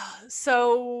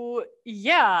 So,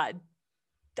 yeah,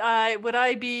 would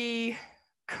I be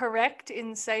correct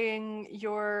in saying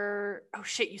oh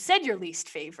shit, you said your least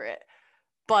favorite,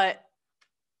 but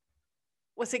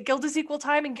was it Gilda's Equal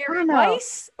Time and Gary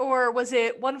Weiss, or was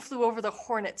it One Flew Over the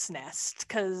Hornet's Nest?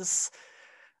 Because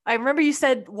I remember you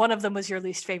said one of them was your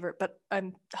least favorite, but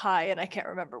I'm high and I can't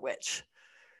remember which.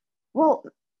 Well,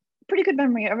 pretty good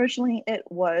memory. Originally, it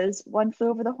was One Flew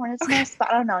Over the Hornet's Nest, but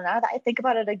I don't know. Now that I think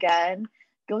about it again,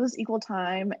 Gilda's Equal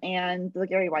Time and the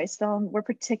Gary Weiss film were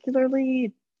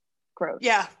particularly gross.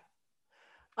 Yeah.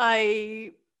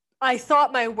 I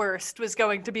thought my worst was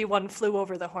going to be One Flew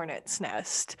Over the Hornet's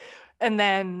Nest. And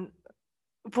then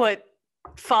what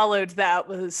followed that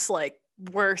was like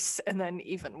worse and then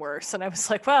even worse. And I was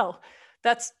like, well,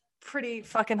 that's pretty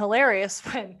fucking hilarious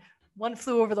when One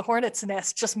Flew Over the Hornet's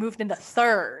Nest just moved into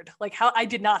third. Like, how I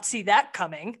did not see that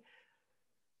coming.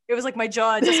 It was like my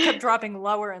jaw just kept dropping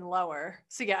lower and lower.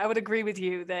 So yeah, I would agree with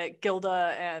you that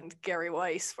Gilda and Gary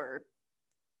Weiss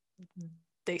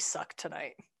they sucked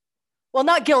tonight. Well,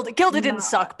 not Gilda. Gilda didn't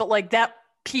suck, but like that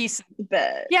piece.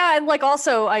 Yeah, and like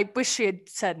also I wish she had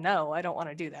said no. I don't want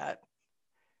to do that.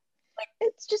 Like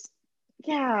it's just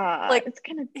like it's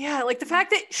kind of like the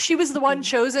fact that she was the one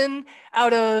chosen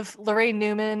out of Lorraine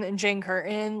Newman and Jane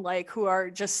Curtin, like who are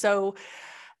just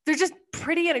they're just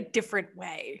pretty in a different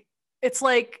way. It's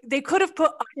like they could have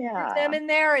put them in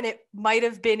there and it might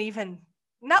have been even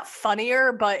not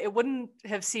funnier, but it wouldn't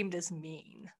have seemed as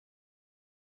mean.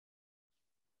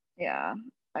 Yeah,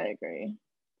 I agree.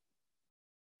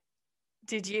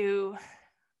 Did you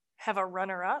have a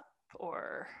runner-up,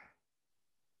 or?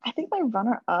 I think my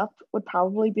runner-up would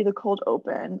probably be the cold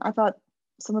open. I thought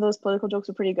some of those political jokes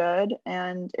were pretty good,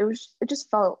 and it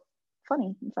just felt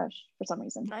funny and fresh for some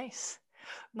reason. Nice.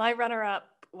 My runner-up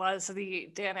was the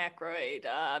Dan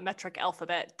Aykroyd metric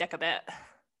alphabet decabet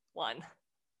one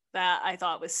that I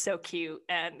thought was so cute,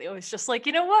 and it was just like,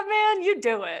 you know what, man, you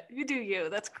do it. You do you.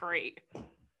 That's great.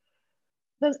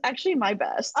 That was actually my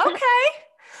best. Okay.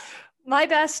 My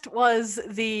best was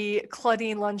the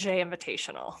Claudine Longet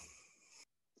Invitational.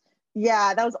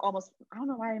 Yeah, that was almost, I don't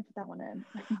know why I didn't put that one in.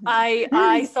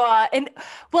 I thought, and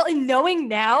knowing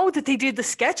now that they did the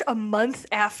sketch a month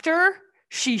after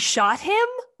she shot him,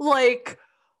 like,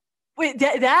 wait,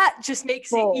 that just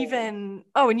makes it even,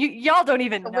 and y'all don't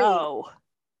even know.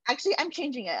 Actually, I'm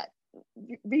changing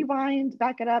it. Rewind,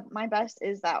 back it up. My best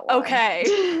is that one.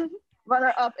 Okay.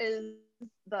 Runner up is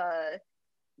the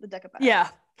decabet. Yeah.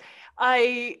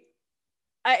 I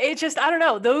don't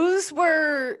know. Those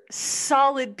were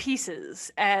solid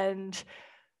pieces. And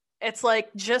it's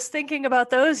like, just thinking about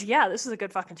those, yeah, this is a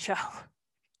good fucking show.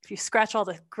 If you scratch all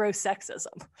the gross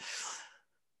sexism.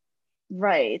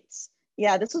 Right.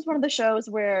 Yeah, this was one of the shows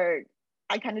where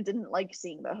I kind of didn't like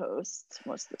seeing the host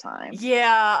most of the time.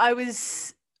 Yeah,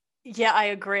 I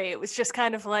agree. It was just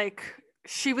kind of like,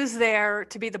 she was there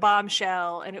to be the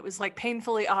bombshell, and it was like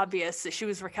painfully obvious that she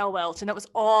was Raquel Welch, and that was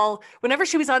all. Whenever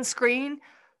she was on screen,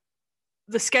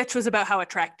 the sketch was about how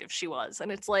attractive she was,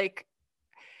 and it's like,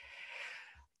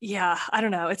 yeah, I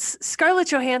don't know. It's Scarlett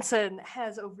Johansson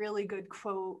has a really good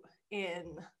quote in,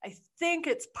 I think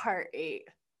it's part 8,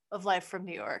 of Life from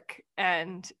New York,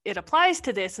 and it applies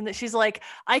to this, and that she's like,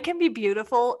 I can be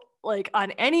beautiful like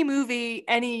on any movie,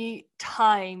 any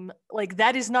time. Like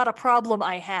that is not a problem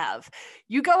I have.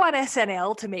 You go on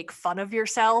SNL to make fun of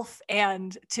yourself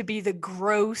and to be the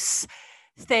gross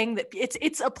thing that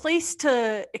it's a place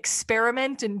to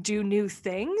experiment and do new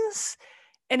things,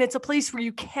 and it's a place where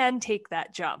you can take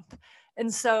that jump.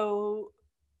 And so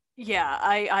yeah,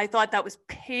 I thought that was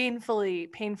painfully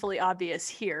obvious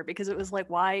here, because it was like,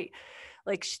 why,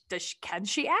 like, can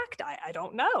she act? I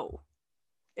don't know.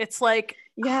 It's like,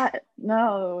 Yeah,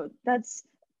 no, that's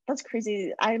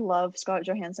crazy. I love Scarlett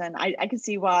Johansson. I can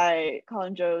see why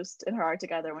Colin Jost and her are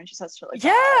together when she says shit like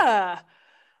that.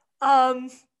 yeah.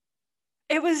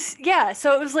 It was, yeah,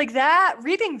 so it was like that,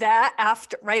 reading that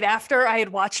right after I had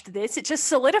watched this, it just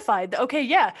solidified, okay,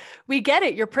 yeah, we get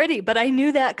it, you're pretty, but I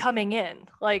knew that coming in.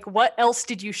 Like, what else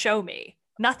did you show me?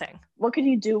 Nothing. What can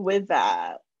you do with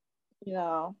that? You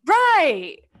know?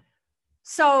 Right.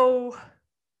 So,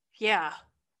 yeah,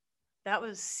 that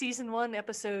was season 1,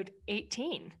 episode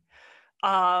 18.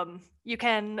 You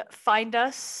can find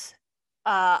us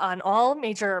on all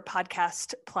major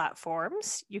podcast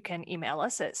platforms. You can email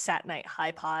us at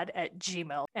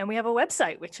satnighthighpod@gmail.com. And we have a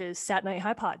website, which is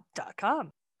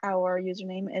satnighthighpod.com. Our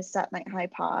username is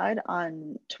satnighthighpod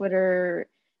on Twitter,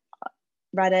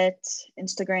 Reddit,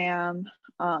 Instagram,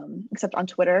 except on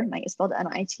Twitter, night is spelled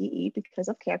NITE because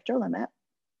of character limit.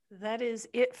 That is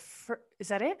it is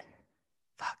that it?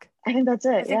 Fuck. I think that's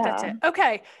it. I think that's it.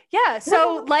 Okay. Yeah.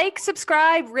 So like,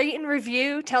 subscribe, rate, and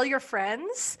review. Tell your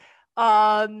friends.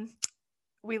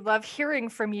 We love hearing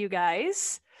from you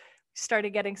guys. We started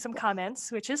getting some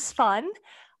comments, which is fun.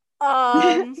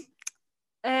 And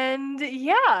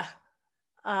yeah,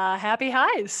 happy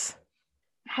highs.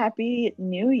 Happy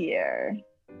New Year.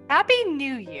 Happy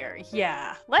New Year.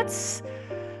 Yeah. Let's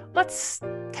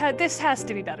this has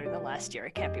to be better than last year.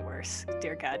 It can't be worse.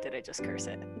 Dear God, did I just curse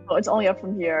it? Oh, it's only up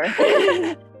from here.